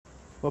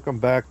Welcome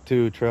back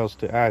to Trails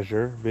to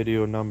Azure,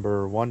 video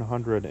number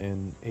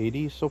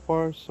 180 so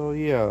far. So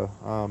yeah,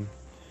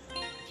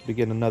 let's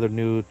begin another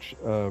new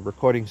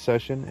recording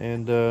session.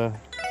 And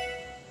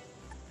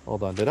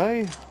hold on, did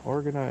I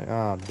organize?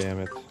 Ah, damn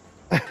it!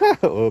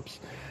 Oops.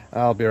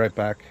 I'll be right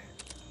back.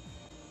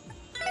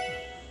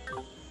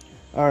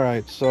 All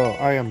right, so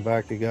I am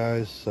back, you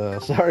guys.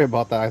 Sorry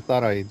about that. I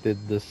thought I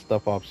did this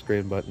stuff off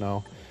screen, but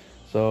no.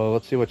 So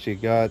let's see what you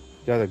got.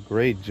 Got a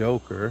great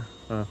Joker.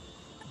 Huh.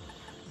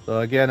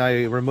 So again,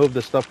 I removed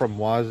the stuff from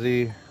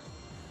Wazi.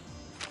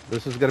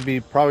 This is gonna be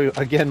probably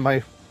again my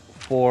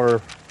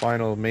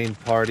final main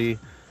party,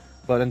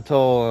 but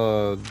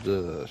until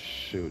the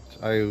shoot,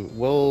 I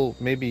will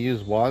maybe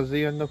use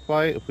Wazi in the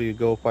fight if we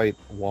go fight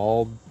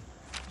Wald,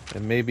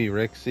 and maybe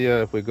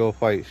Rixia if we go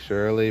fight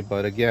Shirley.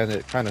 But again,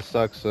 it kind of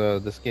sucks.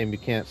 This game you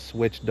can't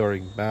switch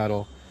during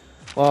battle.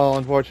 Well,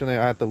 unfortunately,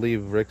 I have to leave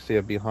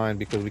Rixia behind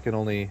because we can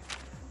only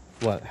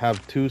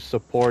have 2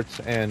 supports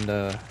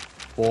and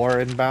 4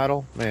 in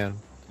battle. Man.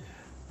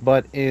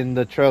 But in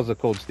the Trails of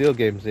Cold Steel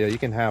games, yeah, you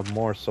can have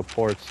more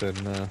supports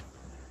and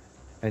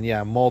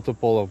yeah,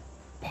 multiple of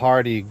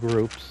party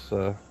groups.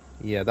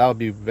 Yeah, that would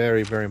be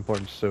very, very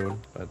important soon.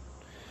 But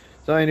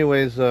so,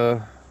 anyways, yeah,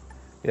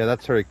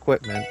 that's her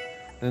equipment.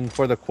 And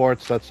for the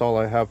quartz, that's all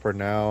I have for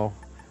now.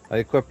 I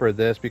equip her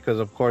this because,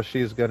 of course,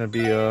 she's gonna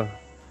be a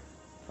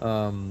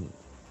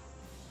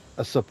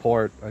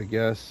support, I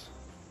guess.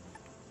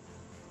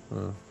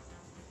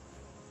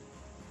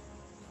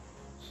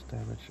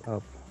 Damage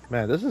up.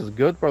 Man, this is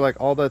good for like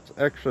all that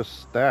extra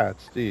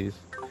stats. Jeez.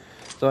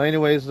 So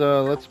anyways,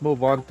 let's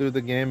move on through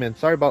the game. And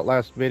sorry about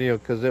last video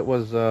because it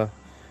was a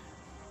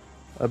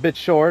bit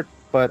short,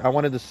 but I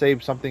wanted to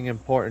save something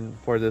important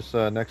for this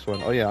next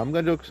one. Oh yeah, I'm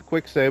gonna do a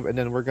quick save and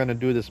then we're gonna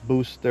do this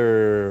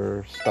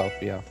booster stuff.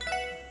 Yeah.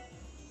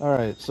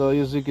 Alright, so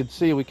as you can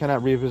see, we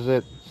cannot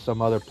revisit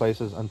some other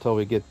places until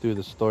we get through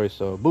the story.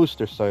 So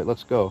booster site,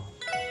 let's go.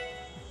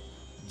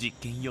 実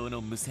験用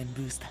の無線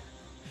ブースター。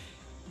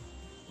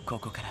こ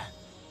こから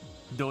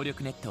動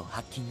力ネットを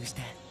ハッキングし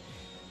て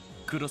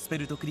クロスベ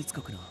ル独立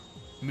国の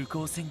無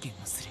効宣言を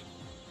す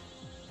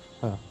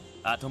る。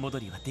後戻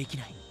りはでき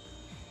ない。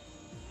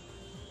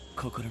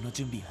心の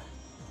準備は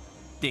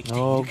できて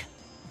いるか。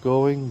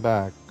Going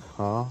back,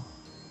 huh?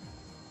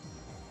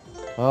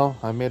 Well,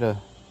 I made a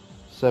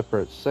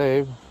separate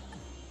save.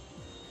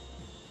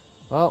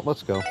 Well,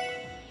 let's go.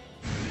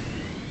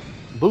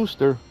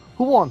 Booster?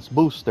 Who wants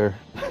booster?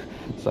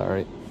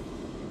 Sorry.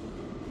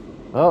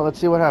 Well, let's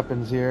see what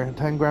happens here.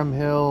 Tangram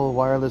Hill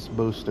wireless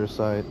booster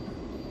site.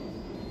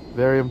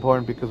 Very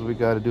important because we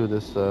got to do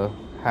this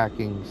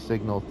hacking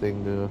signal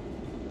thing to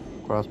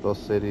Crossbell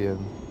City.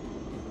 And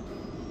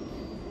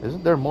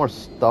isn't there more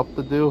stuff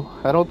to do?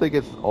 I don't think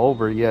it's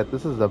over yet.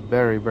 This is a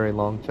very, very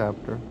long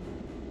chapter.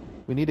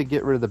 We need to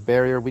get rid of the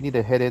barrier. We need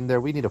to head in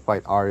there. We need to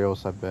fight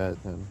Arios, I bet,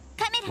 and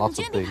lots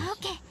of things.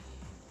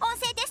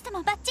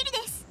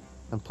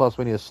 And plus,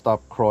 we need to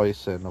stop Croix,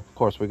 and of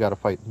course, we got to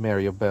fight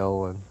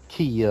Mariabelle and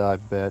Kia, I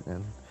bet,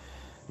 and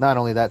not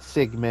only that,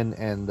 Sigmund,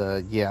 and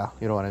yeah,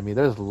 you know what I mean.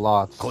 There's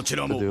lots to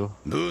do.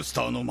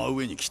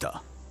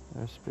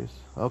 Airspace.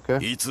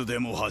 Okay.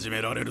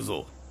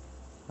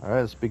 All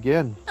right, let's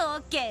begin.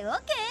 Okay.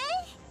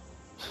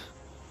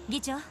 議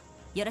長、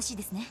よろしい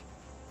ですね。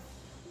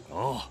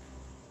ああ、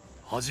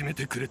始め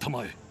てくれた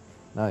まえ。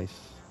Nice.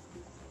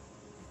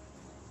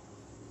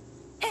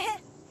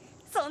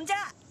 そんじゃ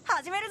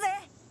始めるぜ。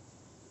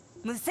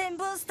無線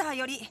ブースター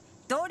より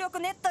動力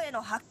ネットへ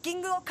のハッキ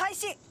ングを開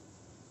始。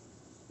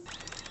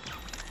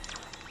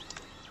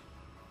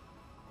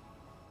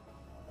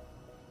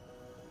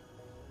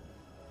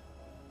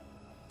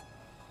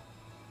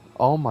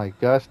Oh my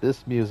gosh,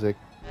 this music.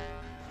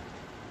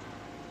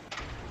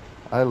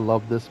 I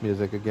love this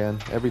music again.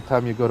 Every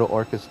time you go to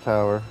Orcus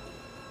Tower.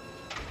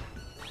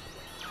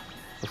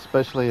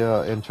 Especially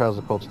in Trials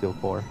of Cold Steel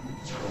 4.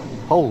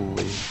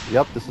 Holy.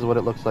 Yep, this is what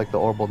it looks like, the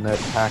Orbital Net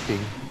hacking.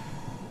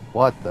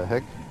 What the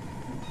heck?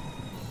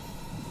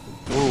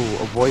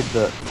 Ooh, avoid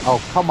the...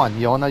 Oh, come on,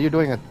 Yona, you're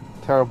doing a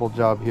terrible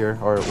job here.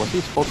 Or was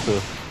he supposed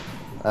to...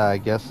 I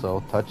guess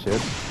so. Touch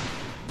it.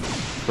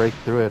 Break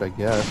through it, I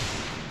guess.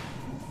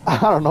 I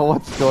don't know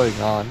what's going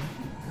on.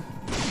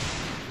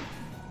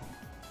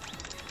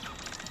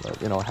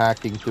 But, you know,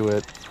 hacking through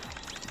it.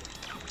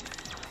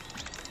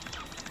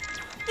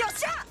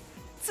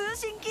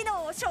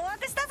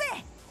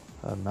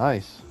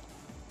 Nice.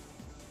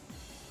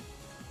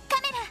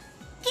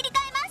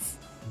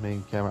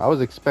 Main camera. I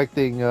was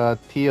expecting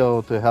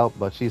Tio to help,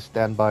 but she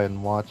stand by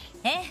and watch.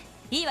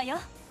 いいわよ。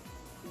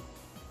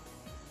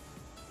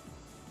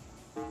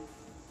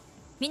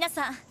皆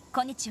さん、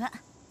こんにちは。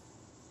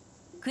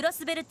クロ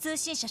スベル通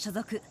信社所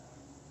属、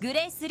グ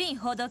レイス・リン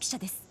報道記者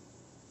です。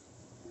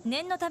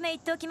念のため言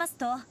っておきます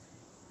と、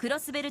クロ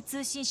スベル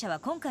通信社は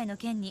今回の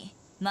件に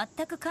全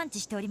く関知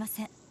しておりま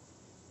せん。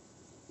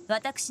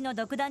私の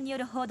独断によ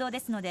る報道で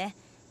すので、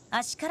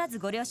あしからず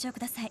ご了承く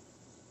ださい。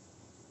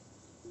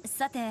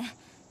さて、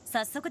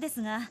早速で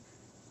すが、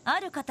あ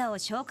る方を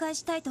紹介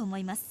したいと思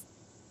います。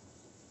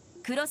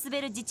クロス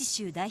ベル自治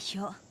州代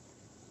表、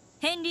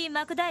ヘンリー・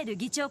マクダエル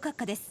議長閣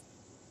下です。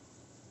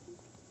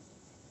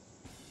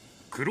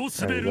クロ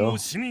スベルの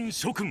市民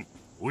諸君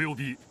およ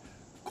び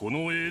こ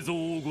の映像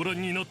をご覧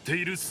になって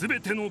いるすべ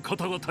ての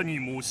方々に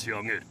申し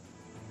上げる。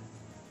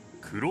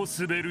クロ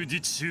スベル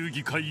自治州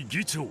議会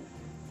議長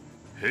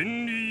ヘ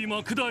ンリー・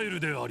マクダエ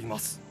ルでありま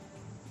す。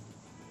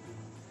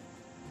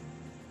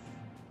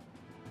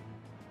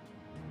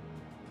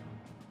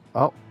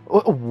Oh,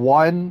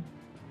 one.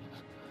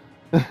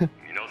 皆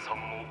さん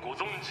もご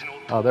存知の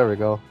Oh, there we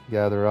go.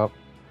 Gather up.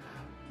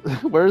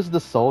 Where's the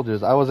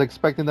soldiers? I was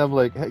expecting them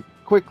like, hey,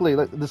 quickly,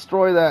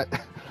 destroy that.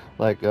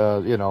 Like,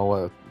 you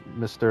know,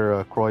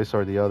 Mr. Croix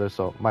or the other.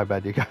 So my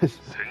bad, you guys.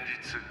 先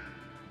日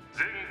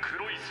全ク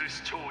ロイス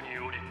市長に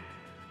より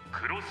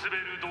クロスベ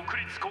ル独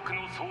立国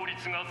の創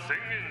立が宣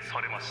言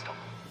されました。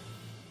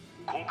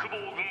国防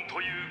軍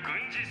という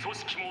軍事組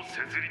織も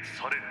設立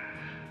され、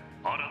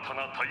新た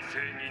な体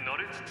制に慣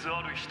れつつ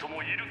ある人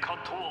もいる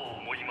かとは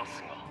思いま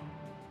すが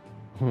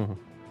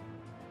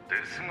で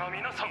すが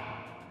皆さん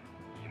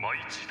今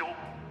一度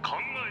考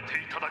え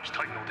ていただき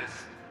たいので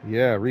す。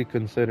 Yeah,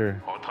 reconsider.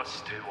 果た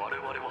して我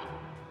々は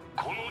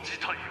この事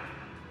態を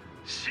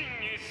真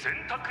に選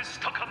択し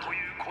たかとい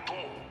うことを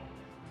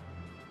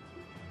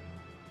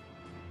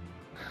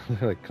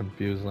They're like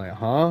confused, like,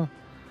 huh?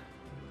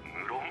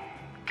 無論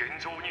現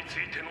状につ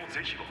いての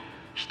是非は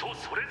人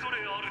それぞれ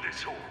あるで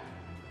しょう。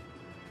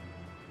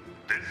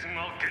です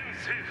が現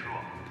政府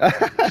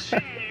は真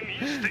に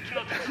民主的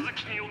な手続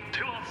きによっ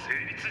ては成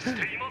立し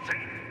ていませ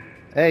ん。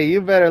 Hey,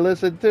 you better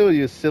listen too,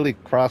 you silly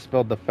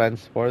Crossbell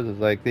defense force. It's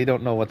like they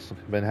don't know what's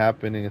been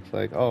happening. It's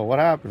like, oh, what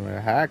happened? Were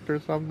hacked or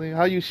something?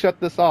 How you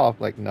shut this off?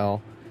 Like, no.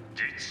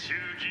 自治州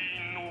議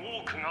員の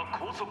多くが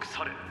拘束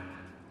され、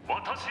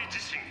私自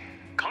身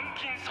監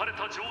禁され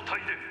た状態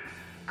で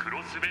ク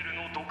ロスベル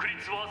の独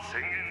立は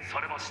宣言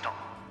されました。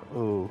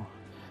 Ooh.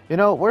 You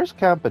know, where's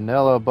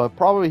Campanella? But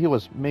probably he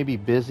was maybe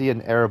busy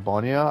in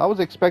Erebonia. I was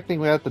expecting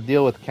we had to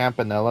deal with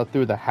Campanella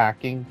through the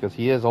hacking, because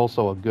he is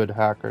also a good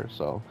hacker,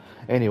 so...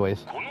 Anyways.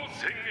 この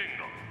宣言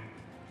が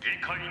議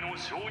会の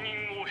承認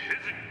を経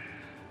ずに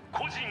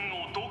個人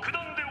の独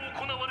断で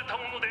行われた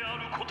ものであ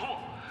ること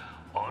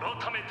は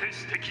改めて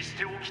指摘し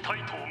ておきた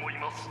いと思い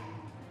ます。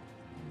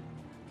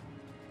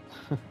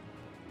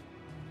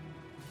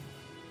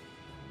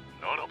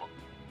ならば、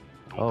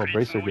独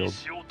立の意思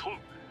を問う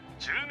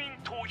住民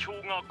投票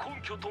が根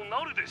拠と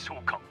なるでしょ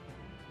うか。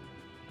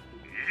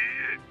いい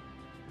え、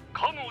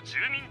かの住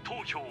民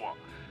投票は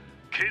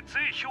決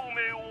意表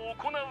明を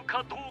行う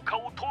かどうか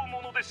を問う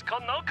ものでしか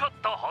なかっ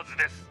たはず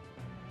です。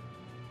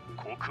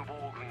国防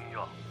軍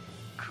や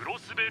クロ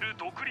スベル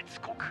独立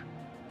国、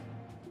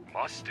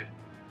まして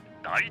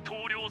大統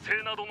領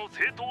制などの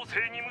正当性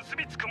に結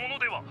びつくもの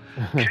では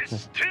決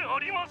してあ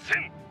りませ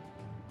ん。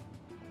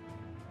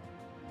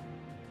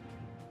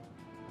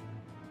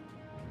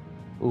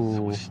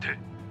そして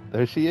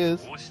There she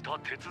is. こうした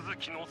手続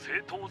きの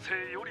正当性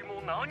より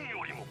も何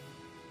よりも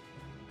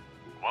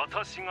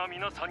私が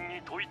皆さん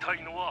に問いた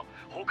いのは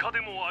他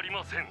でもあり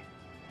ません。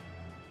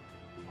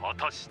果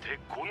たして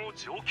この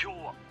状況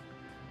は、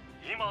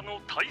今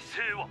の体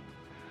制は、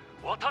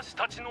私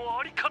たちの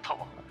在り方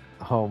は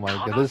Oh my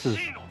god, 正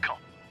しいのか。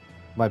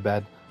 My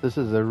bad.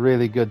 This is a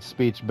really good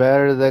speech.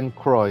 Better than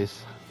Croix.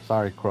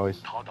 Sorry, Croix.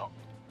 ただ、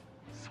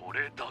そ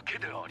れだけ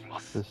でありま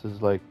す。 This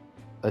is like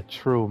a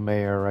true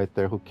mayor right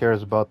there who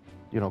cares about,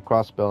 you know,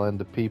 Crossbell and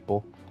the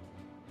people.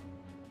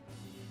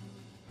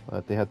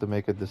 But they had to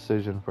make a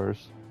decision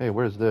first. Hey,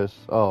 where's this?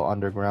 Oh,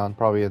 underground,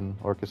 probably in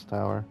Orcus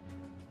Tower.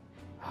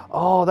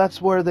 Oh, that's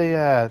where they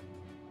at.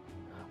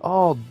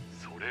 Oh,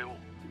 それを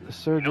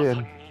Sergeant. 皆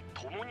さんに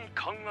共に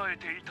考え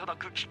ていただ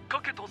くきっ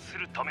かけとす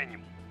るために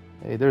も。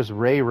 Hey, there's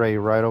Ray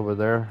right over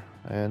there.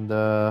 And,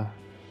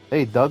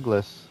 hey,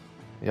 Douglas.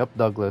 Yep,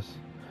 Douglas.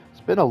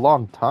 It's been a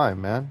long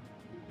time, man.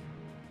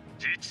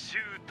 自治州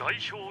代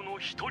表の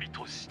一人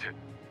として、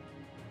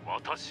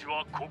私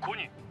はここ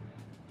に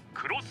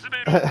クロスベ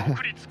ル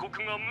独立国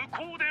が無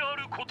効であ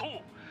ること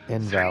を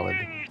宣 Invalid.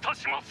 言いた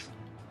します。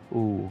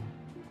 Ooh.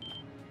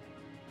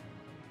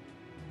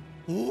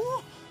 おお、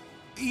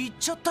言っ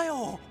ちゃった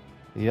よ。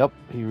 Yep,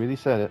 he really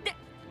said it.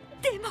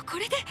 でもこ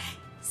れで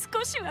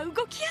少しは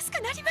動きやす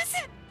くなりま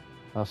す。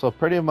So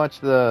pretty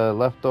much the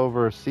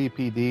leftover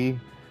CPD,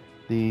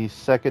 the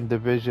 2nd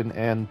Division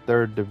and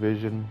 3rd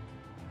Division.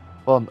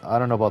 Well, I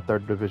don't know about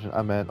 3rd Division.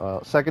 I meant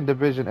 2nd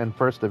Division and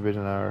 1st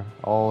Division are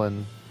all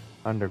in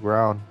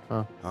underground.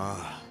 Huh?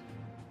 あ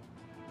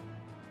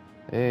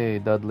あ、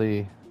 Hey,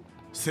 Dudley.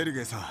 セル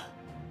ゲイさん、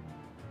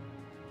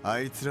あ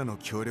いつらの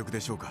協力で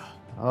しょうか。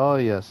 Oh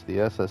yes, the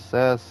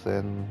SSS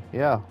and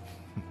yeah.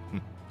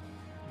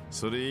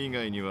 それ以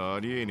外にはあ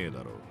りえねえ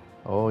だろう。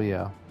 Oh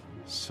yeah.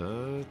 さ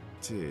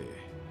て、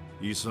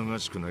忙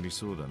しくなり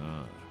そうだ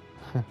な。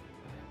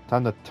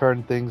Time to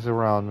turn things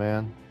around,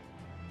 man.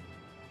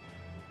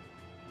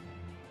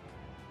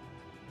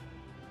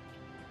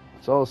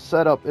 It's all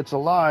set up. It's a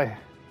lie.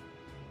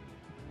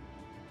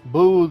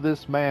 Boo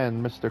this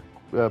man, Mr.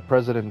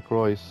 President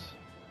Croix.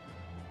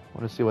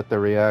 Want to see what their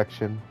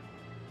reaction.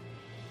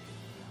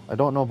 I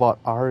don't know about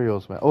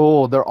Arios, man.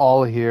 Oh, they're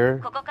all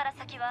here. ここから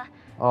先は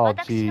Oh,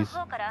 私の jeez.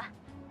 方から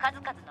数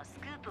々のス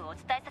クープをお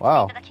伝えさせてい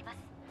Wow. ただきます。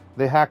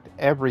 They hacked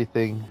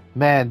everything.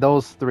 Man,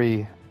 those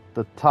three.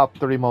 The top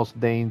three most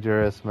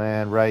dangerous,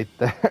 man, right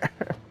there.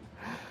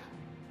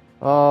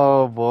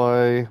 Oh,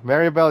 boy.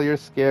 Maribel, you're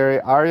scary.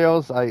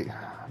 Arios,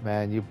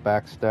 man, you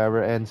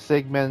backstabber. And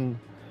Sigmund,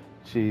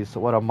 jeez,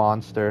 what a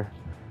monster.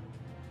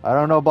 I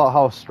don't know about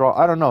how strong.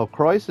 I don't know.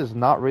 Croix is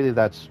not really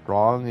that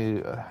strong.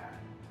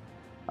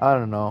 I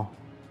don't know.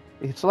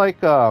 It's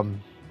like a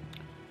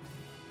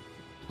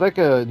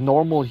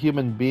normal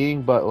human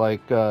being, but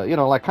like you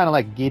know, like kind of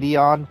like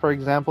Gideon, for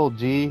example.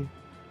 G,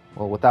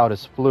 well, without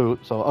his flute.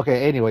 So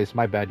okay. Anyways,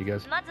 my bad, you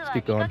guys. まず Let's は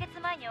keep 2ヶ going. 月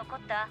前に起こっ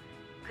た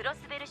クロ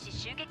スベル市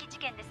襲撃事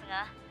件です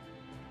が、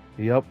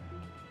 Yep.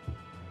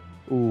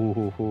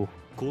 Ooh.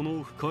 こ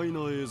の不快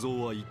な映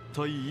像は一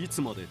体い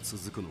つまで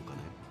続くのかね。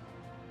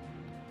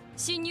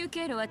侵入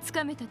経路はつ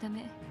かめたた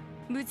め、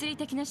物理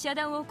的な遮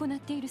断を行っ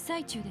ている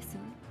最中です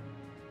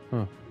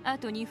わ。あ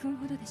と2分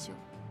ほどでしょう。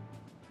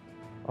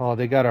 Oh,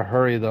 they gotta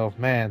hurry though,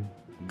 man.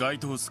 該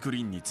当スクリ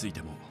ーンについ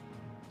ても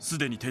す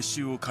でに撤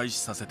収を開始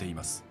させてい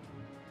ます。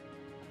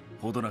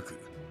ほどなく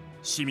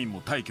市民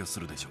も退去す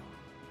るでしょう。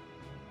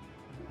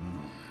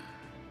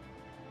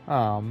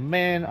Oh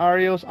man,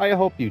 Arios, I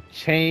hope you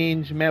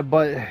change, man.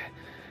 But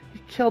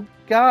you killed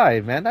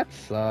Guy, man. That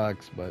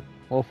sucks. But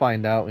we'll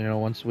find out, you know,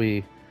 once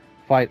we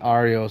fight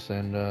Arios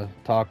and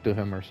talk to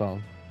him or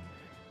something.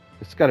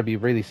 It's gotta be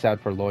really sad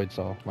for Lloyd,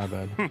 so my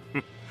bad.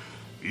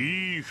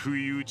 いい不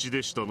意打ち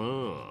でしたな。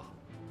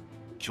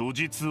虚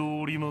実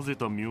を織り交ぜ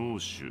た妙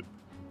手、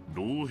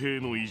老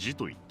兵の意地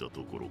といった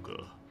ところか。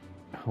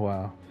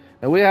 Wow.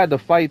 And we had to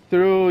fight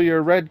through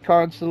your red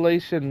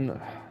constellation.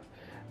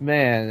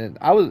 Man,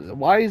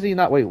 why is he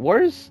not, wait,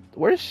 where's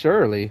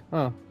Shirley?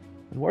 Huh.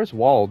 And where's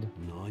Wald?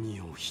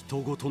 何を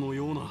人事の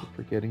ような。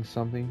 Forgetting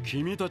something?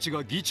 君たち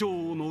が議長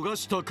を逃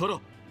したから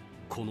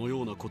この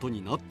ようなこと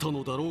になった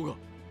のだろうが。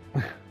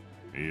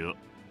いや、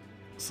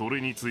そ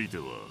れについて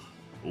は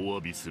お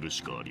詫びする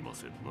しかありま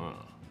せんな。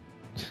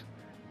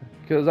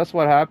 Because that's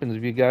what happens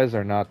if you guys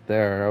are not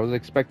there. I was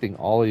expecting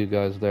all of you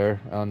guys there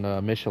on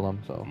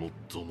Michelin, so. もっ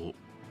とも、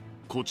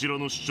こちら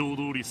の主張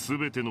通りす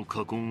べての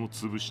禍根を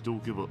潰してお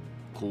けば、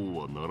こう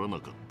はならな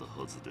かった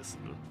はずです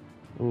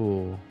な。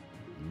 Ooh.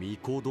 巫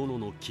女殿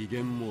の機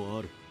嫌も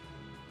ある。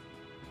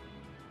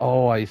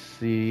 Oh, I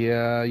see.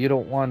 Yeah, you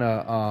don't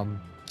wanna,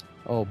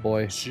 oh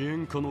boy. 支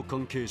援課の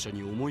関係者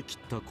に思い切っ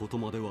たこと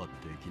まではで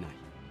きない。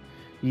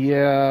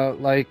 Yeah,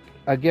 like,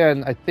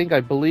 again, I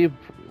believe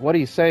what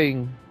he's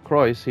saying,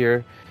 Croix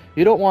here,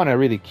 you don't want to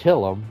really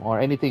kill them or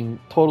anything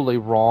totally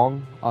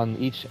wrong on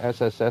each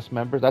SSS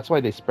member. That's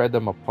why they spread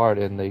them apart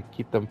and they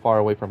keep them far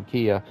away from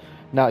Kia.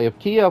 Now, if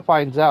Kia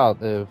finds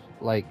out if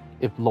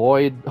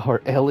Lloyd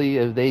or Ellie,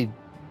 if they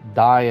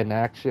die in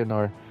action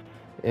or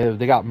if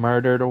they got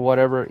murdered or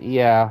whatever,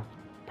 yeah,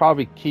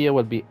 probably Kia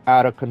would be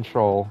out of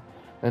control.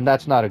 And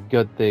that's not a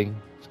good thing.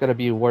 It's going to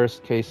be a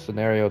worst case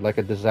scenario, like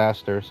a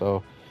disaster,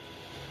 so...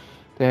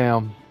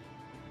 Damn.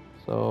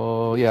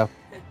 So, yeah.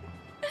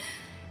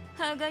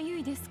 歯がゆ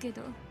いですけ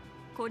ど、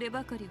これ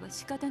ばかりは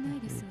仕方ない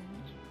ですわ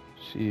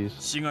ね。Jeez.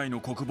 市外の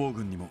国防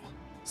軍にも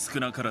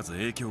少なからず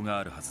影響が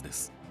あるはずで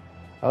す。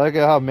 I like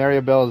how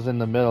Maribel is in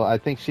the middle. I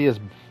think she is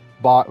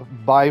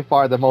by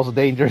far the most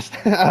dangerous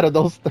out of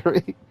those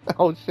three.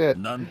 Oh shit.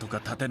 なんとか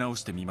立て直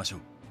してみましょ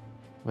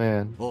う。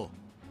 Man. あ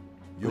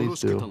あ、よろ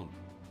しく頼む。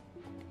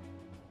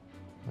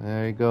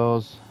 There he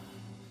goes.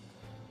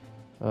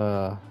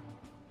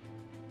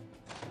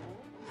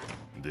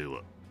 で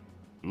は、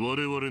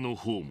我々の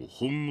方も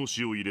本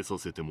腰を入れさ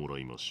せてもら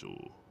いましょう。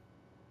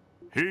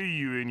兵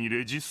ゆえに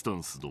レジスタ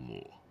ンスど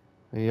も。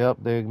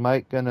 Yep, they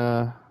might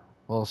gonna...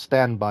 Well,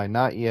 stand by.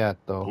 Not yet,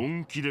 though.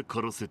 本気で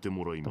狩らせて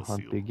もらい The ます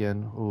hunt よ。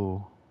 begin.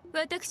 Ooh.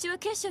 私は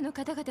結社の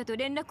方々と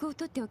連絡を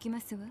取っておきま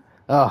すわ。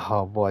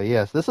 Oh boy,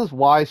 yes. This is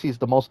why she's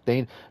the most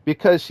dangerous.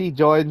 Because she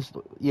joins,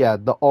 yeah,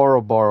 the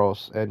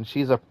Ouroboros. And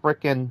she's a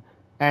freaking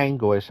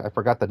anguish. I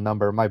forgot the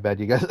number. My bad,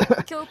 you guys.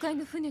 教会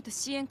の船と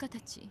支援家た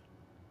ち、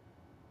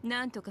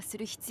なんとかす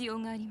る必要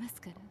がありま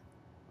すか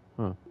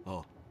ら。あ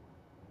あ、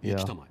行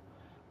きたまえ。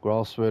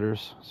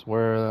 Growlswitters.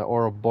 Swear that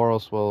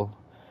Ouroboros will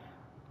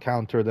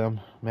counter them.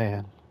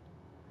 Man.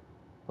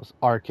 Those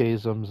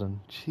archaisms and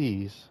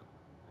jeez.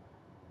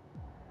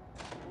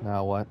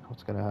 Now what?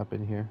 What's gonna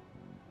happen here?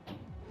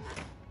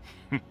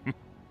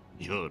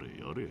 やれ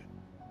やれ。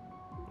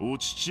お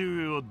父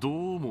上はど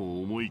う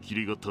も思い切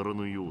りが足ら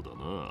ぬようだ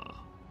な。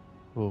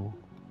 Ooh.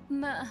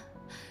 まあ、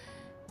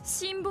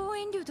辛抱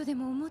遠慮とで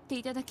も思って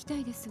いただきた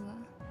いですわ。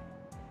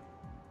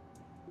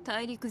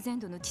大陸全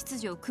土の秩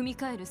序を組み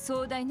替える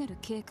壮大なる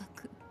計画。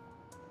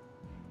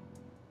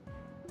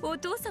お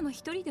父様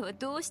一人では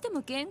どうして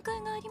も限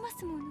界がありま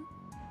すもの。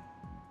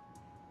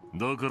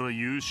だから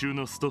優秀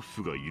なスタッ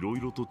フがいろい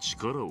ろと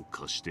力を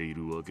貸してい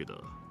るわけだ。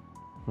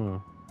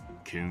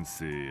牽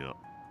制や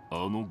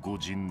あの御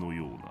人の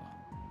ような。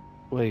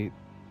 Wait.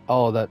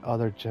 Oh, that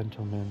other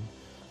gentleman.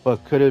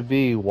 But could it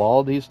be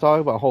Wald he's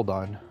talking about? Hold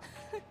on.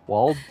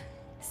 Wald?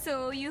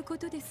 そういうこ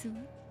とですわ。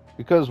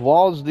Because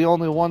Wald's the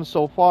only one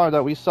so far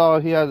that we saw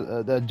he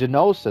had the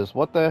genosis.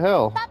 What the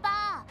hell? パ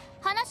パ、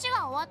話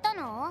は終わった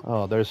の？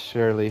 Oh, there's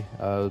Shirley.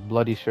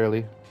 Bloody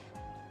Shirley.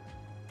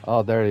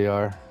 Oh, there they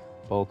are.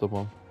 Both of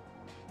them.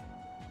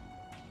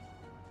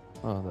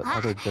 Oh, the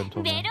other ベル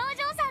gentleman. お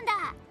嬢さんだ。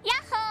ヤ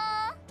ッホ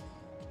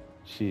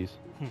ー。 Jeez.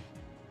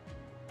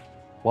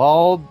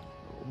 Wald,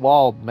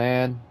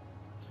 man.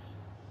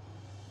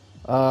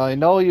 I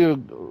know you're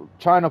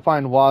trying to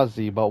find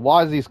Wazi, but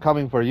Wazi's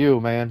coming for you,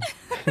 man.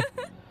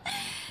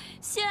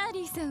 シャー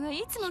リーさんは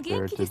いつも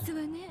元気です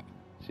わね。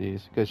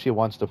 Jeez, because she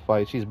wants to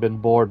fight. She's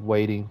been bored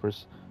waiting for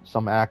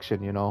some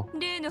action, you know.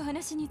 例の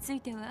話につ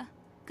いては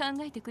考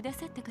えてくだ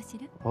さったかし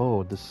ら？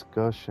 Oh,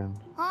 discussion.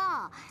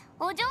 はあ、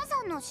お嬢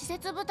さんの施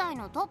設部隊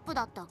のトップ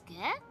だったっけ？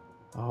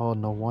 Oh,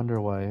 no wonder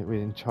why.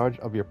 We're in charge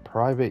of your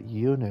private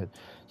unit.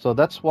 So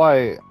that's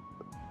why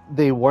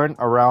they weren't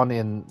around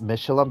in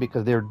Michelin,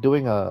 because they were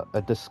doing a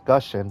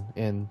discussion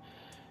in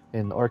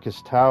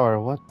Orcus Tower.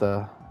 What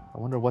the? I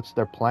wonder what's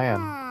their plan.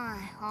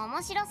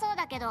 面白そう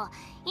だけど、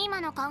今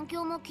の環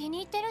境も気に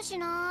入ってるし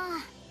な。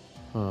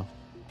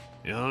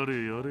や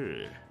れや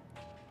れ。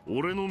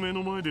俺の目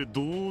の前で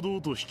堂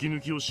々と引き抜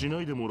きをし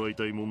ないでもらい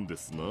たいもんで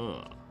すな。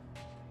あ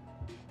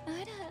ら、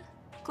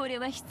これ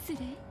は失礼。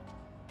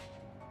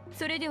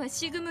それでは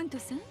シグムント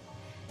さん、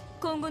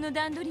今後の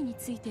段取りに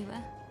ついて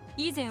は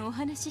以前お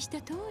話しし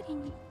た通り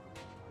に。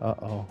あ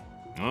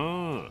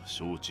あ、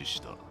承知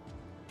した。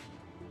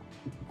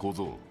小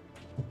僧、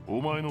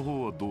お前の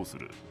方はどうす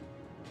る？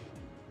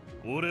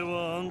俺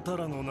はあんた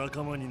らの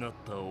仲間になっ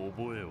た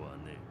覚えは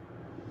ね。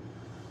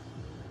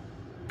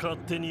勝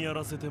手にや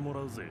らせてもら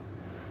うぜ。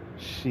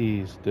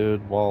Jeez, dude,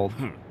 Wald.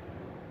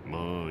 ま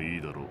あい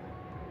いだろ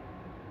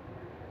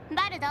う。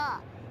バルド、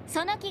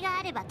その気が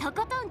あればと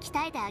ことん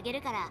鍛えてあげ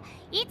るから、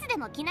いつで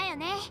も来なよ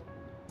ね。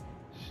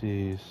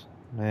Jeez,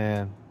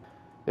 man.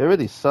 It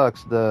really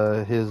sucks.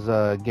 His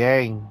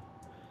gang,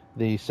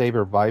 the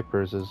Saber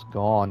Vipers, is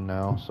gone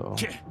now, so...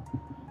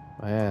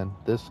 Man,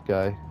 this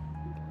guy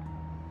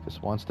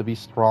just wants to be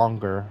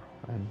stronger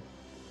and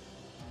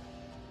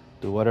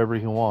do whatever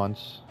he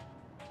wants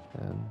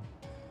and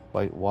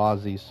fight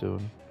Wazi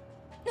soon.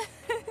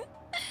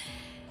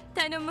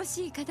 頼も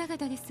しい方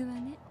々ですわ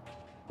ね。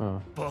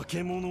化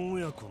け物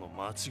親子の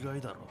間違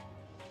いだろ。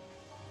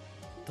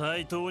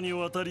対等に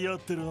渡り合っ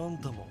てるあん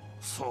たも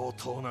相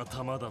当な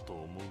玉だと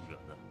思うが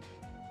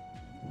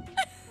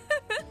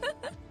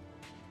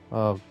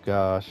な。Oh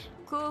gosh.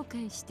 後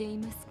悔してい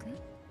ますか？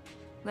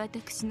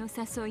私の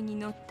誘いに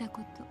乗った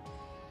こ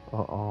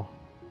と。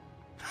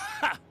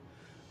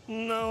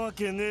なわ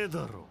けねえ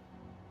だろ。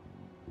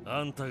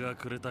あんたが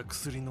くれた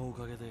薬のお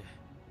かげで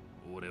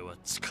俺は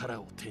力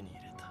を手に入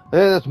れた。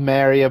There's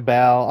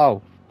Mariabelle.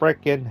 Oh,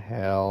 frickin'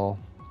 hell.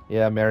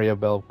 Yeah,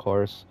 Mariabelle, of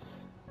course.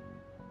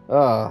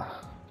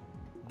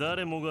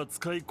 誰もが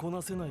使いこ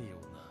なせないよ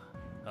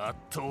うな圧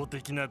倒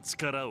的な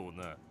力を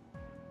な。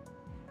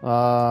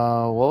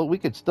Well, we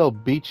could still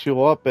beat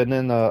you up, and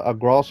then a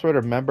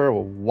Grosser member,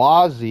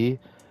 Wazi,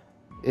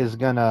 is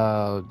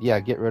gonna,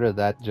 get rid of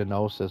that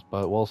genosis,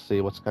 but we'll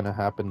see what's gonna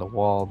happen to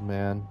Wald,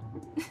 man.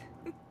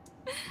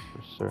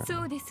 For sure.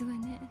 そうですわ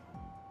ね。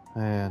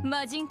Man.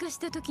 魔人化し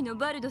た時の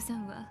バルドさ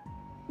んは、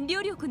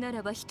旅力な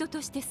らば人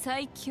として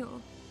最強。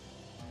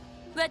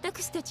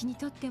私たちに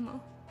とって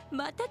も、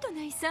またと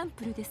ないサン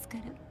プルですか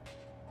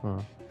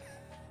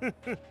ら。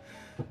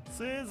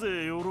せい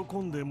ぜい喜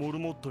んでモル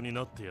モットに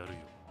なってやるよ。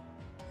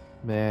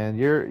Man,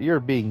 you're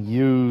being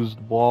used,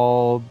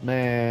 Wald,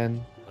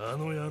 man. I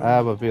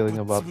have a feeling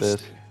about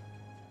this.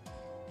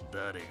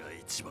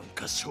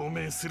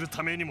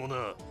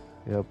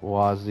 Yep,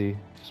 Wazi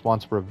just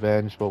wants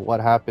revenge, but what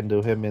happened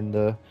to him in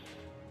the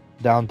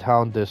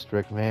downtown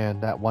district,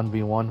 man, that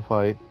 1v1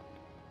 fight.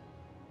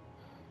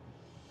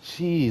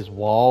 Jeez,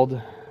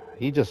 Wald.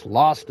 He just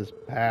lost his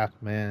path,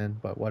 man,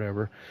 but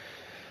whatever.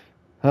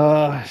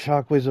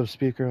 Shockwaves of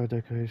speaker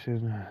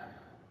decoration.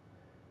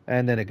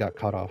 And then it got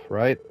cut off,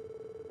 right?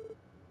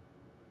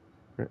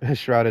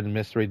 Shrouded in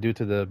mystery due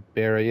to the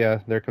barrier. Yeah,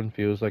 they're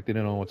confused, like they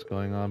don't know what's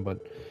going on.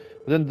 But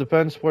within the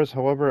defense force,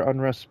 however,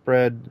 unrest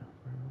spread.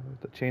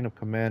 The chain of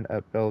command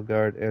at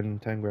Bellegarde and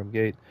Tangram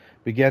Gate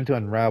began to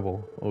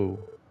unravel. Oh.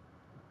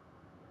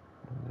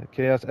 The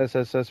Chaos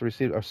SSS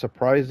received a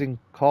surprising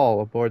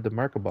call aboard the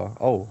Merkaba.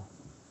 Oh.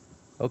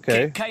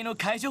 Okay.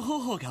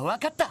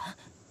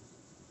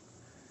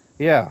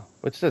 Yeah,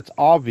 which it's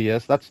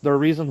obvious. That's the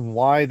reason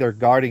why they're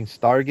guarding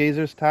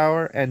Stargazer's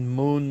Tower and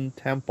Moon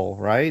Temple,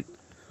 right?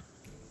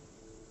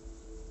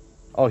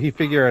 Oh, he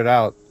figured it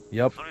out.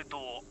 Yep.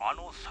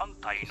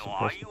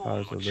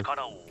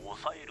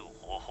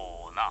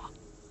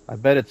 I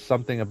bet it's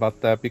something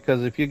about that,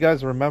 because if you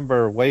guys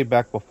remember way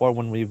back before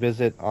when we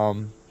visit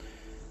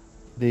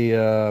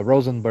the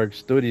Rosenberg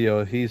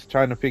studio, he's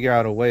trying to figure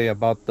out a way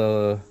about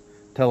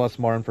tell us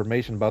more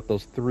information about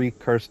those 3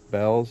 cursed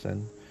bells,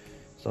 and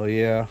so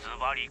yeah.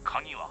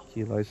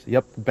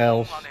 Yep,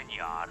 bells.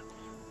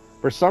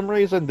 For some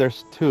reason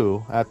there's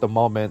 2 at the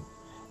moment.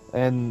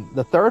 And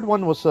the third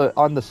one was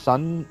on the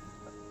Sun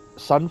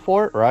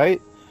Fort,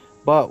 right?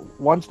 But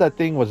once that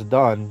thing was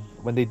done,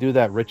 when they do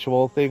that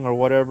ritual thing or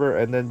whatever,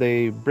 and then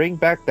they bring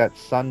back that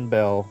sun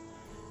bell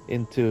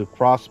into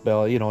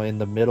Crossbell, you know, in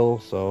the middle,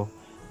 so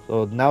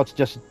now it's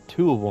just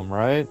 2 of them,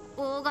 right?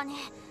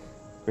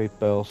 Great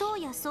bells.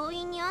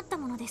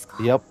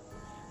 Yep.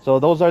 So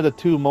those are the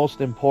 2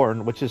 most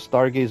important, which is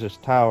Stargazer's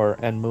Tower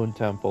and Moon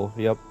Temple.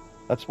 Yep.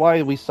 That's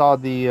why we saw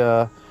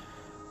the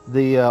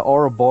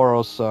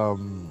Ouroboros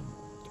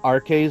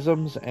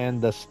archasms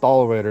and the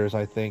Stall Raiders.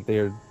 I think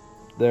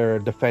they're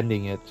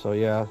defending it. So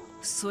yeah.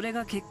 Sorry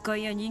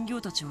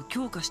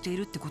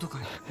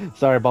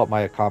about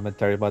my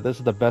commentary, but this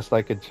is the best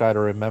I could try to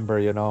remember,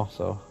 you know.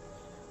 So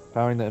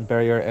powering the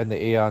barrier and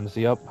the Aeons.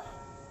 Yep.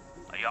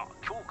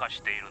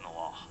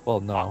 Well,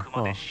 no.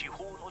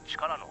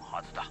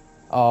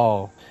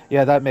 Oh,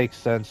 yeah, that makes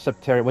sense.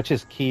 Septarian, which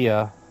is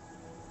Kia.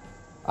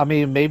 I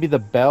mean, maybe the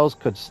bells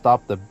could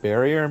stop the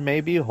barrier,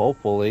 maybe,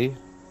 hopefully.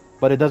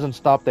 But it doesn't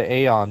stop the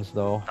Aeons,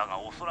 though.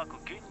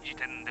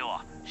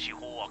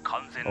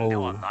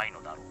 Oh,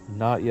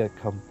 not yet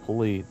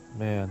complete,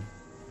 man.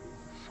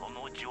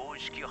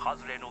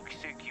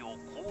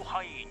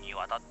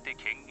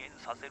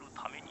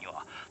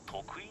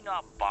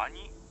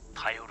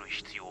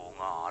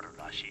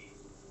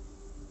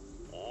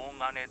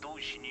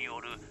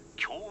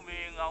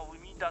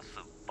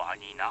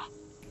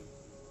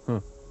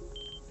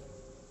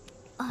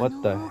 What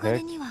the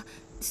heck?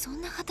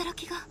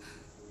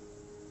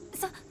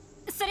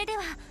 それで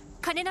は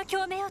金の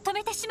共鳴を止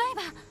めてしまえ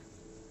ば。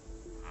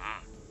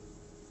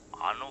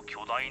あの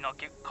巨大な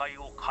結界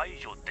を解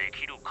除で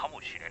きるか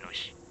もしれぬ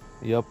し。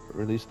Yep,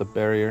 release the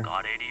barrier.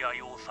 ガレリア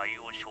要塞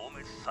を消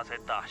滅させ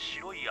た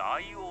白いア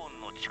イオ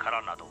ンの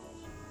力なども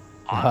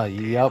ある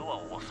程度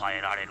は抑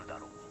えられるだ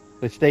ろう。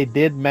Which they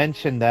did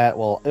mention that,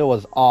 well, it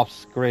was off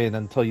screen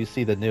until you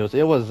see the news.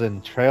 It was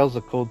in Trails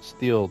of Cold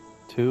Steel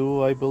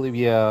 2, I believe.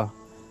 Yeah,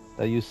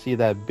 that you see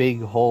that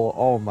big hole.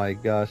 Oh my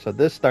gosh. So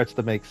this starts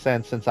to make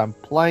sense since I'm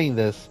playing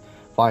this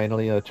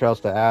finally, Trails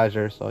to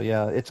Azure. So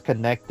yeah, it's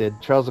connected.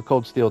 Trails of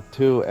Cold Steel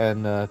 2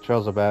 and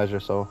Trails of Azure.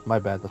 So my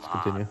bad, let's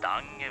continue.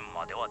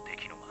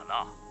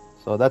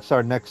 So that's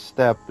our next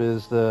step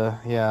is the,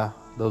 yeah,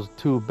 those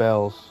 2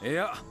 bells.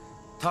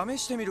 Gotta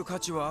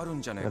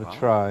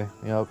try,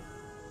 yep.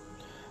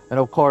 And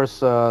of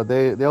course,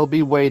 they'll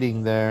be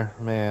waiting there,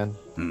 man.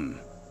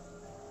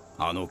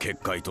 あの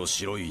結界と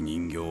白い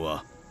人形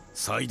は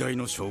最大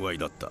の障害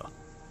だった。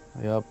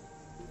Yep.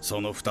 そ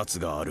の2つ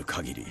がある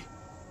限り、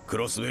ク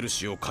ロスベル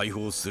市を解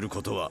放する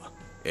ことは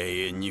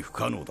永遠に不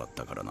可能だっ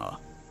たからな。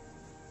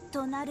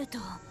となると、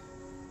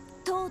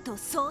とうとう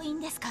総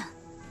員ですか。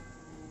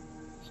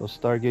So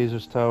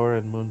Stargazer's Tower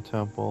and Moon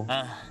Temple.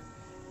 ああ、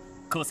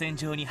古戦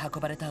場に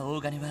運ばれた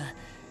大金は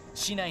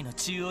市内の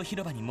中央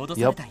広場に戻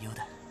されたよう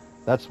だ。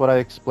That's what I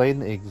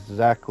explained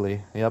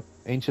exactly. Yep,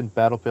 ancient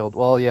battlefield.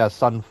 Well, yeah,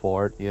 Sun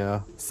Fort,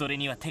 yeah. それ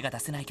には手が出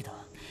せないけど、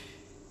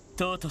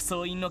とうとう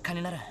総員の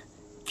金なら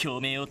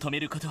共鳴を止め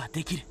ることは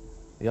できる。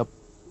Yep.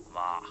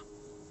 まあ、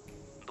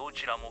ど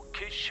ちらも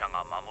結社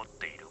が守っ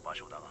ている場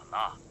所だが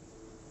な。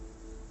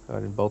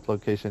Got in both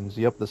locations.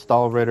 Yep, the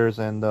Stall Raiders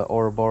and the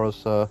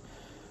Ouroboros,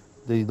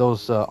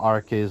 those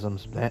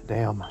archaisms.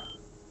 Damn.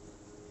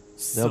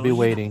 They'll be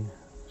waiting.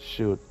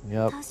 Shoot.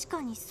 Yep. 確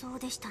かにそう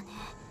でしたね。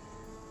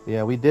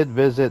Yeah, we did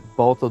visit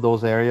both of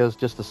those areas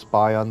just to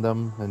spy on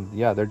them, and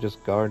yeah, they're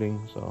just guarding,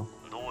 so.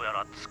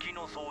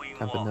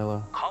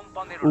 Campanella.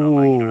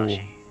 Ooh,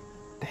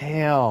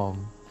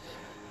 damn.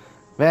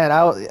 Man,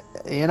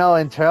 you know,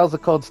 in Trails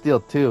of Cold Steel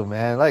 2,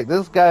 man, like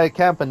this guy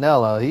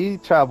Campanella, he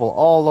traveled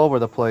all over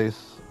the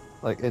place,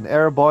 like in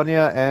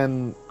Erebonia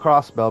and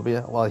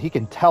Crossbell. Well, he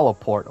can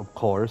teleport, of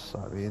course.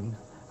 I mean,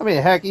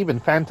 heck, even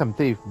Phantom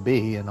Thief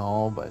B and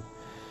all, but.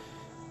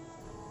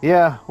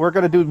 Yeah, we're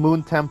gonna do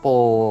Moon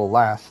Temple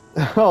last.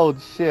 Oh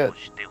shit.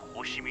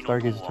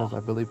 Stargazer Trails, I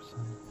believe.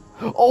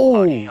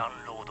 Oh,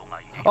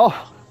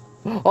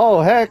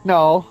 heck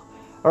no.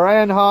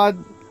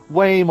 Ranhod,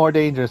 way more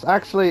dangerous.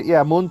 Actually,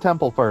 yeah, Moon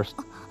Temple first.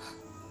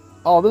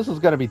 Oh, this is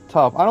gonna be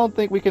tough. I don't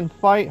think we can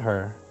fight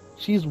her.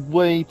 She's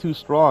way too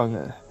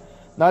strong.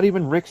 Not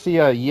even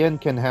Rixia Yin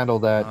can handle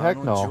that.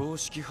 Heck no.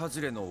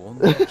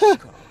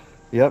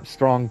 Yep,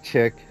 strong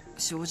chick.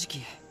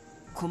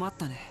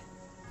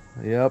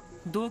 Yep.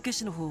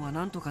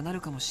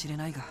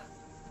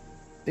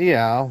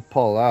 Yeah, I'll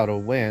pull out a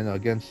win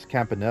against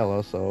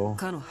Campanella, so.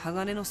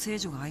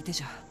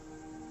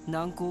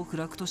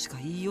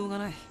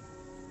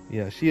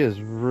 Yeah, she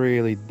is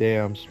really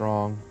damn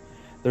strong.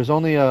 There's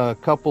only a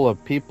couple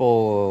of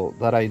people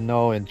that I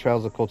know in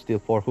Trails of Cold Steel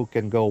 4 who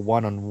can go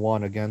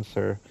one-on-one against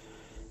her.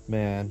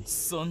 Man.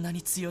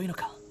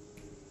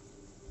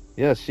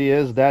 Yeah, she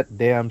is that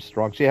damn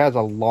strong. She has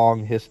a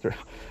long history.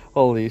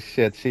 Holy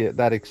shit,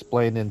 that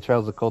explained in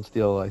Trails of Cold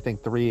Steel, I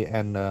think 3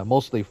 and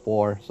mostly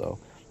 4, so.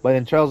 But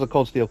in Trails of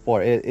Cold Steel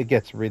 4, it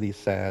gets really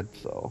sad,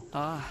 so.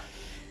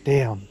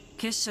 Damn.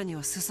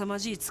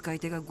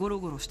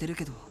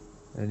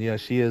 And yeah,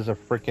 she is a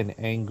freaking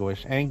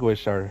Anguish.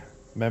 Anguish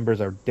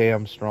members are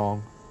damn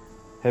strong.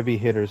 Heavy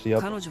hitters,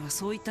 yep.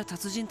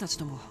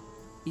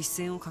 一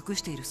線を画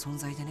している存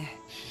在でね。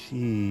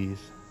 Jeez.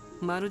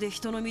 まるで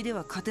人の身で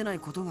は勝てない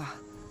ことが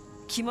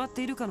決まっ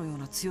ているかのよう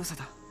な強さ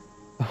だ。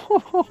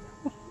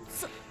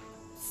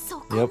そ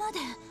こまで。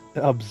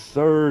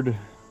 Absurd.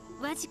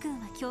 ワジ君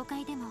は教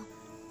会でも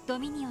ド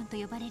ミニオンと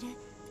呼ばれる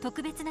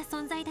特別な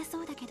存在だそ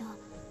うだけど、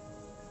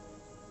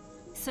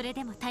それ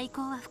でも対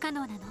抗は不可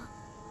能なの？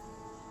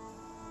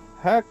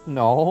 Heck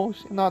no,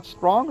 she's not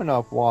strong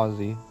enough,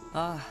 Wazzy.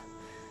 ああ、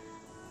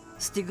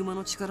スティグマ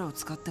の力を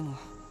使っても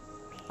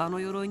あの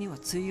鎧には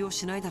通用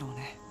しないだろう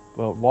ね。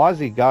 But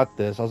Wazzy got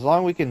this. As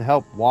long as we can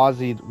help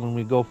Wazzy when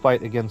we go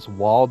fight against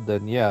Wald,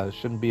 then yeah, it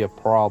shouldn't be a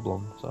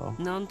problem. So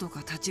なんとか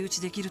太刀打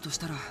ちできるとし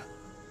たら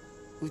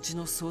うち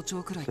の総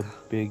長くらい it's か。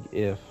 a big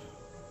if.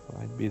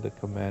 I'd be the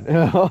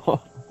commander.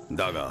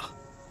 だが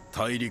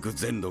大陸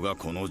全土が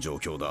この状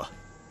況だ。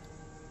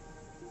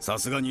さ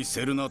すがに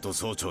セルナと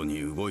総長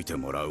に動いて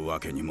もらう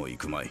わけにもい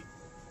くまい。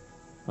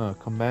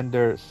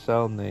Commander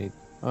Selnate.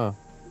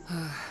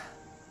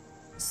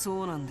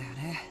 そうなんだよ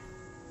ね。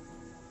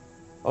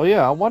 Oh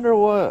yeah, I wonder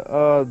what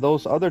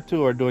those other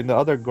two are doing. The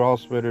other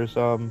Grosswitters.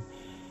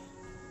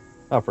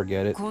 I'll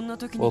forget it. こんな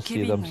時 We'll にケ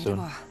see ビン them がいれ soon.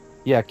 ば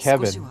Yeah,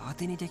 少し Kevin. は当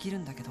てにできる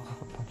んだけど。 A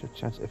bunch of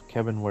chance if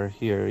Kevin were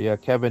here. Yeah,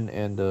 Kevin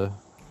and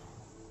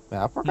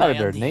man, I forgot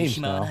their names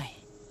now.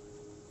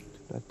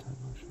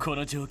 こ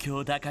の状況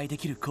を打開で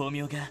きる巧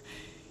妙が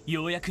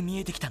ようやく見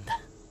えてきたんだ。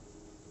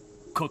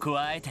ここ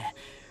はあえて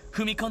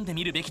踏み込んで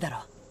みるべきだろ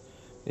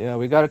う。 Yeah,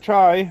 we gotta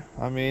try.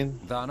 I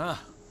mean, だな。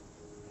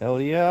 hell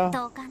yeah.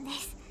 同感で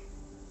す。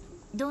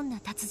どんな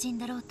達人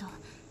だろうと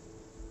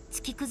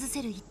突き崩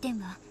せる一点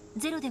は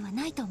ゼロでは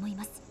ないと思い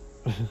ます。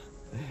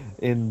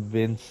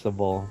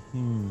 Invincible.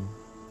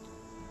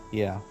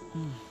 Yeah.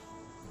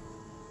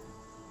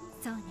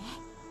 そうね。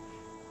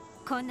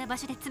こんな場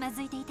所でつま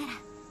ずいていたら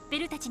ベ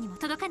ルたちにも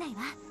届かない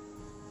わ。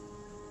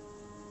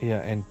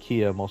 Yeah, and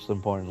Kia most 行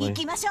importantly.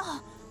 きましょう。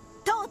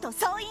とうとう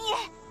総員へ。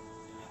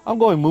 I'm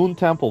going Moon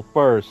Temple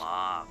first.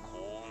 まあ幸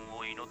運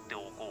を祈ってお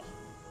こう。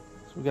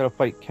 So we gotta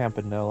fight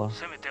Campanella.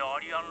 せめてア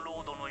リアン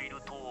ロードのい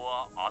る塔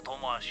は後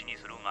回しに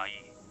するがい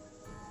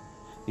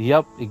い。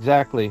 Yep,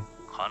 exactly.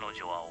 彼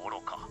女は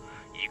愚か。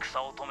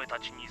戦乙女た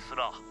ちにす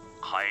ら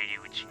返り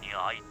討ちに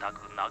会いた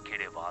くなけ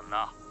れば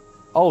な。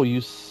 Oh, you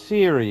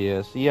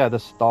serious? Yeah, the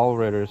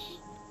Stahlritters.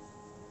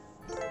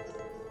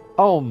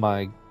 Oh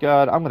my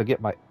god, I'm gonna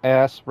get my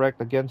ass wrecked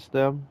against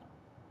them.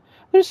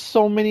 There's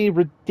so many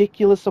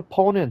ridiculous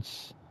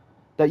opponents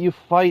that you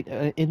fight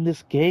in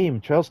this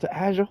game. Trails to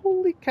Azure,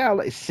 holy cow.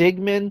 Like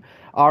Sigmund,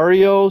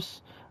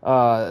 Arios,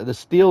 the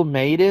Steel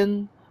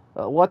Maiden.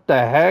 What the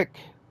heck?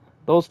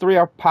 Those three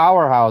are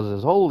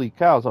powerhouses. Holy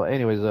cow. So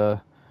anyways,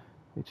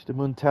 reach the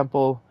Moon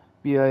Temple,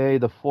 BIA,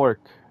 the Fork.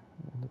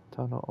 And the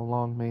tunnel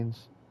along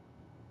mains.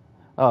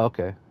 Oh,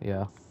 okay,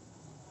 yeah.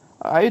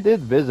 I did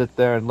visit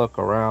there and look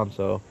around,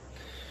 so...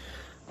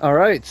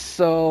 Alright,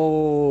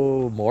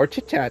 so... more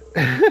chit-chat.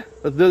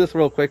 Let's do this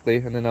real quickly,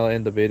 and then I'll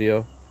end the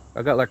video.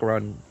 I got like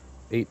around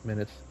 8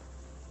 minutes.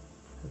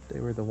 They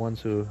were the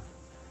ones who...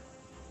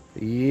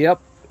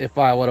 Yep, if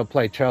I would have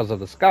played Trails of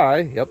the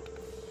Sky, yep.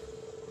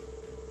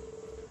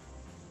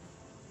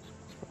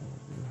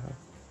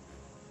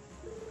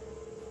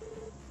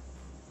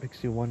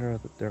 Makes you wonder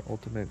their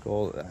ultimate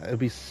goal. It'd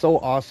be so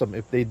awesome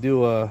if they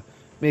do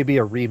maybe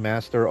a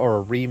remaster or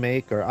a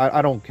remake, or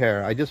I don't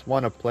care. I just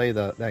want to play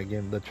that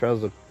game, the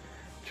Trails of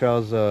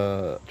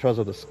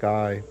the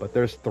Sky. But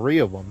there's 3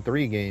 of them,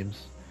 3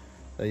 games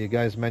that you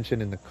guys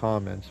mentioned in the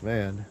comments,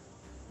 man.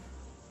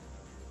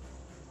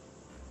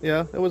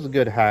 Yeah, it was a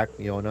good hack,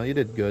 Yona. You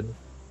did good.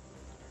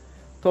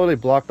 Totally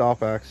blocked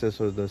off access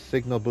with the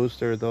signal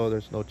booster, though.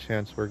 There's no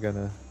chance we're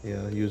gonna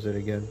use it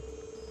again.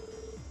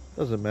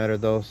 Doesn't matter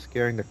though,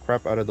 scaring the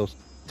crap out of those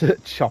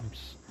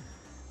chumps.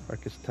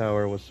 Marcus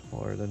Tower was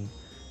more than...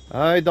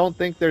 I don't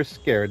think they're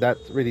scared.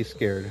 That's really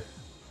scared.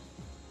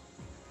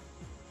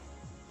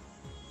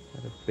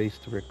 Got a base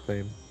to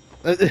reclaim.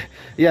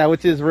 Yeah,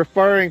 which is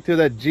referring to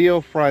that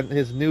Geofront,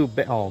 his new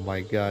oh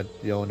my god,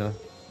 Yona.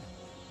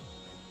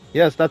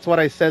 Yes, that's what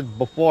I said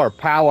before.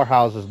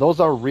 Powerhouses. Those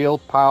are real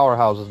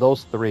powerhouses,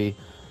 those 3.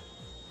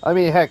 I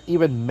mean, heck,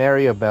 even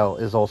Maribel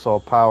is also a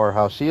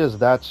powerhouse. She is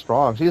that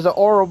strong. She's an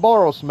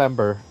Ouroboros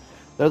member.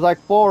 There's like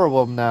 4 of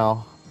them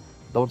now.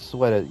 Don't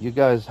sweat it. You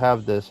guys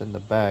have this in the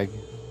bag.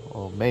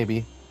 Well,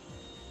 maybe.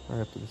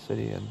 Right up to the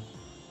city and...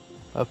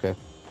 Okay.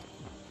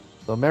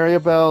 So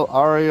Maribel,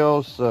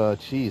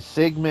 Arios,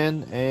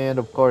 Sigmund, and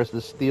of course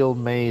the Steel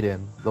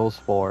Maiden. Those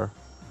 4.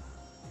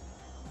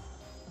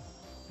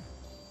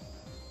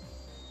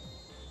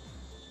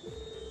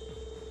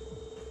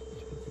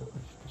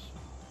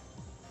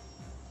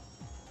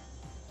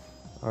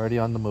 Already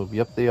on the move.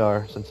 Yep, they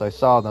are. Since I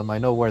saw them, I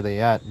know where they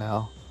at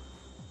now.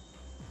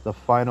 The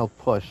final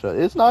push.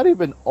 It's not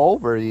even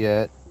over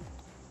yet.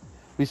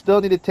 We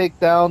still need to take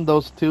down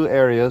those 2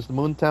 areas, the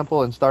Moon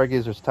Temple and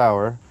Stargazer's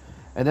Tower.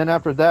 And then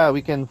after that,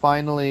 we can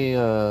finally,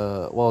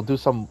 well, do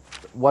some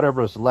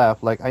whatever is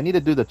left. Like, I need to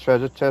do the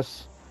treasure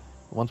chests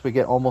once we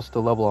get almost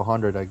to level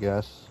 100, I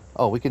guess.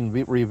 Oh, we can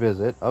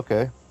revisit.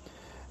 Okay.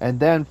 And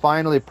then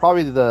finally,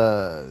 probably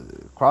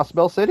the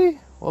Crossbell City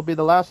will be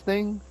the last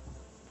thing.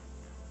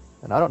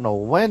 And I don't know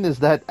when is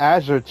that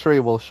Azure tree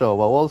will show,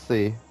 but we'll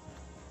see.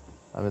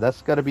 I mean,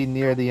 that's got to be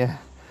near the end.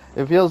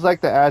 It feels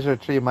like the Azure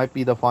tree might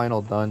be the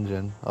final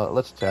dungeon.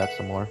 Let's chat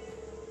some more.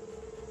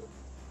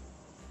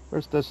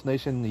 First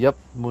destination, yep,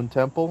 Moon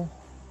Temple.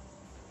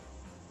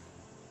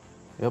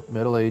 Yep,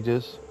 Middle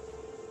Ages.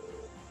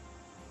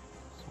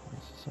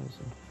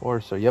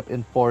 Enforcer, yep,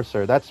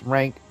 Enforcer. That's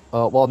rank,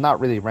 well,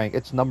 not really rank,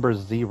 it's number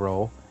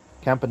 0.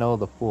 Campanella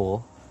the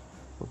Fool.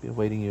 We'll be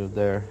awaiting you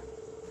there.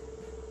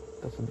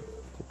 Doesn't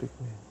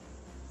typically...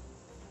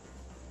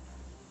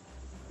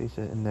 Face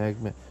it,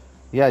 enigma.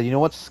 Yeah, you know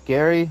what's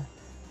scary?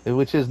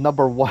 Which is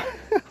number 1.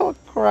 Oh,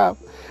 crap.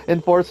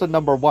 Enforcer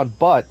number 1,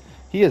 but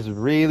he is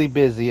really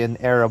busy in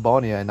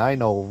Arabonia, and I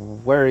know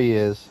where he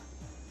is.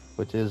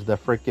 Which is the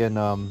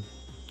freaking,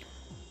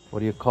 what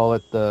do you call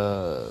it?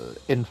 The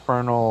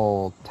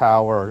Infernal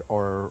Tower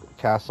or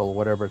Castle,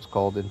 whatever it's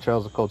called, in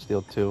Trails of Cold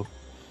Steel 2.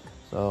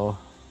 So,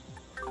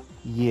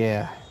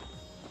 yeah.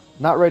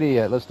 Not ready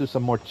yet. Let's do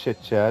some more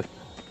chit-chat.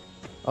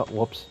 Oh,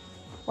 whoops.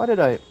 Why did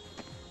I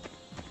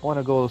want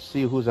to go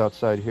see who's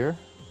outside here?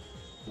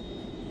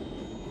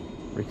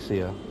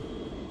 Rixia.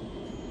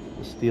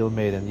 The Steel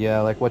Maiden. Yeah,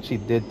 like what she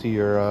did to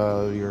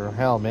your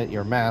helmet,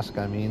 your mask,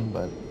 I mean,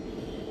 but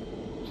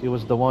she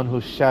was the one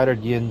who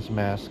shattered Yin's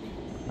mask.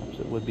 Perhaps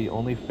it would be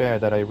only fair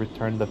that I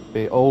return the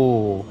favor.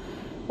 Oh,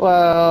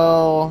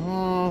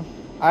 well,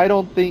 I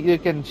don't think you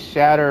can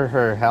shatter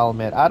her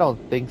helmet. I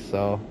don't think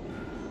so.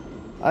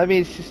 I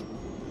mean,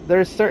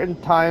 there's certain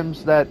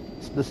times that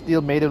the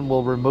Steel Maiden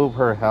will remove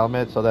her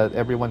helmet so that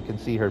everyone can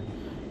see her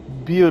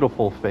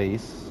beautiful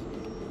face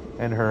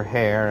and her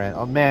hair. And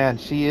oh man,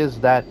 she is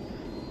that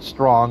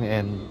strong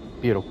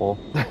and beautiful.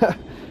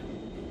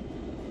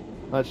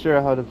 Not sure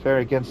how to fare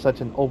against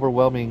such an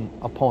overwhelming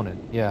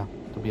opponent. Yeah,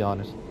 to be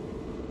honest.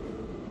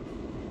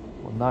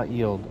 Will not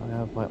yield. I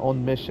have my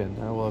own mission.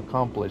 I will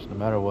accomplish no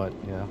matter what.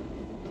 Yeah.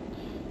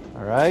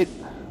 Alright.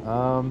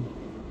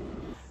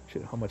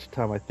 Shit, how much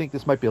time? I think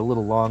this might be a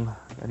little long.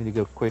 I need to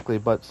go quickly,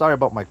 but sorry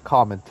about my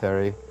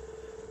commentary.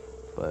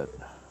 But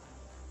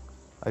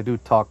I do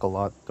talk a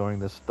lot during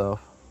this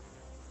stuff.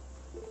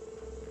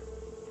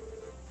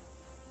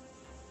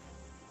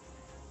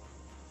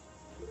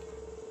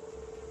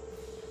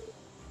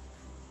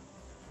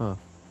 Huh.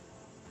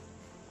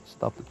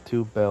 Stop the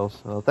 2 bells.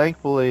 Well,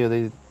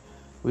 thankfully,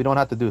 we don't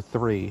have to do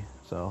 3,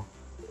 so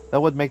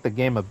that would make the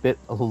game a bit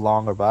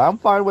longer, but I'm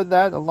fine with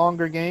that. A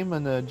longer game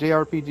and a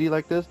JRPG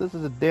like this. This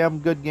is a damn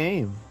good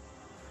game.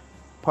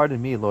 Pardon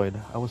me, Lloyd.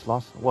 I was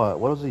lost. What?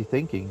 What was he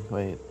thinking?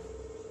 Wait.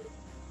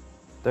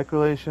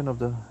 Declaration of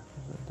the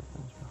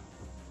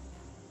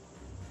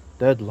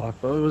deadlock.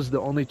 Oh, it was the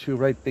only true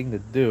right thing to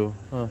do.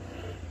 Huh.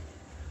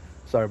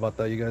 Sorry about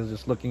that, you guys.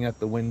 Just looking at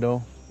the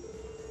window.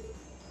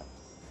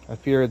 I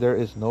fear there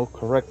is no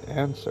correct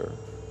answer.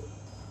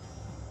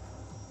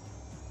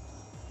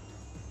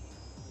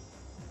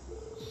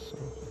 So,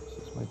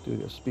 this is my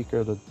duty, a speaker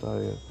of the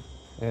diet,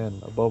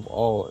 and above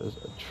all is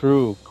a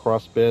true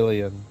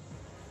Crossbellian.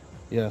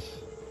 Yes.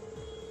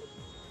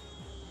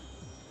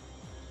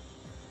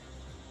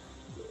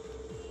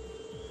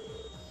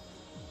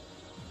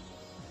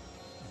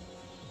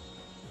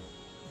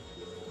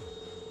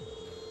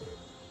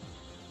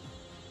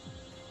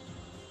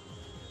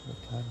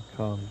 The time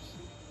comes.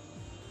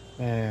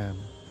 Man,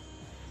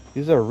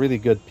 these are really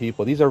good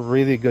people. These are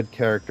really good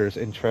characters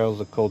in Trails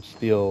of Cold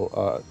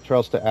Steel,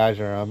 Trails to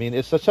Azure. I mean,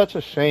 it's such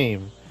a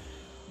shame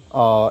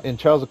in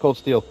Trails of Cold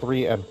Steel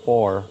 3 and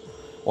 4.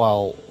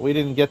 Well, we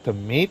didn't get to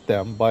meet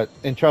them, but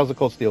in Trails of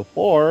Cold Steel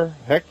 4,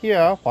 heck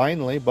yeah,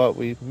 finally, but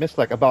we missed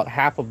like about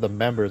half of the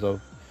members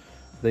of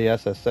the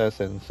SSS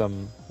and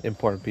some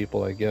important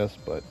people, I guess,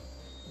 but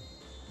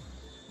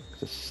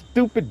it's a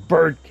stupid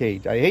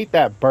birdcage. I hate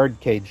that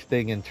birdcage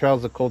thing in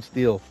Trails of Cold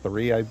Steel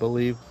 3, I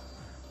believe.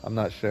 I'm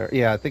not sure.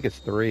 Yeah, I think it's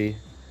 3.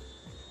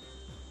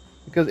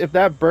 Because if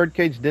that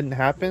birdcage didn't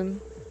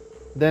happen,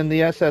 then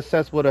the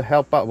SSS would have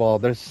helped out. Well,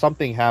 there's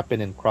something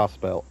happened in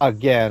Crossbell.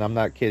 Again, I'm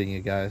not kidding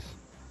you guys.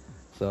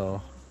 So,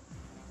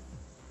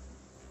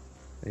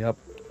 yep.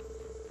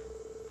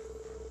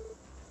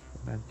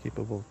 Man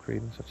capable of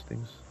creating such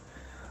things.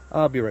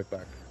 I'll be right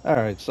back.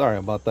 Alright, sorry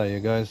about that, you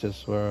guys.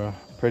 Just were a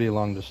pretty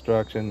long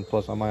distraction.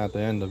 Plus, I might have to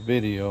end the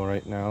video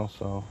right now,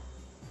 so.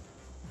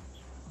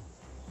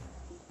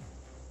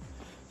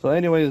 So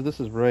anyways,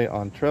 this is Ray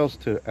on Trails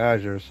to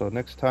Azure. So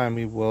next time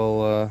we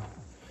will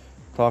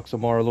talk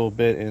some more a little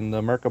bit in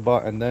the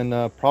Merkabah, and then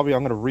probably I'm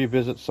going to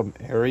revisit some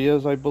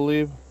areas, I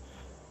believe.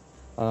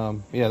 Yeah,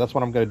 that's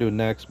what I'm going to do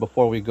next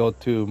before we go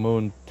to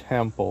Moon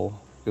Temple,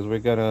 because we're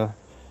going to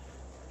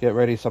get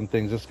ready some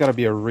things. It's going to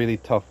be a really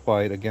tough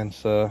fight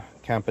against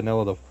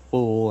Campanella the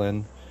Fool,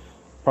 and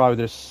probably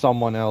there's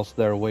someone else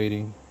there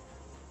waiting.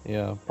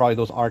 Yeah, probably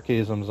those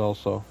Archaisms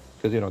also,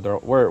 because you know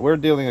we're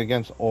dealing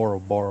against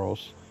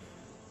Ouroboros.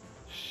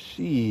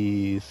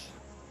 Jeez,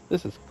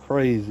 this is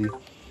crazy.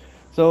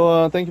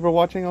 So thank you for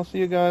watching. I'll see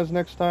you guys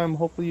next time.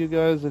 Hopefully you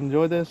guys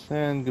enjoy this,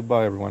 and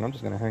goodbye everyone. I'm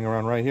just gonna hang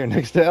around right here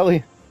next to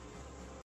Ellie.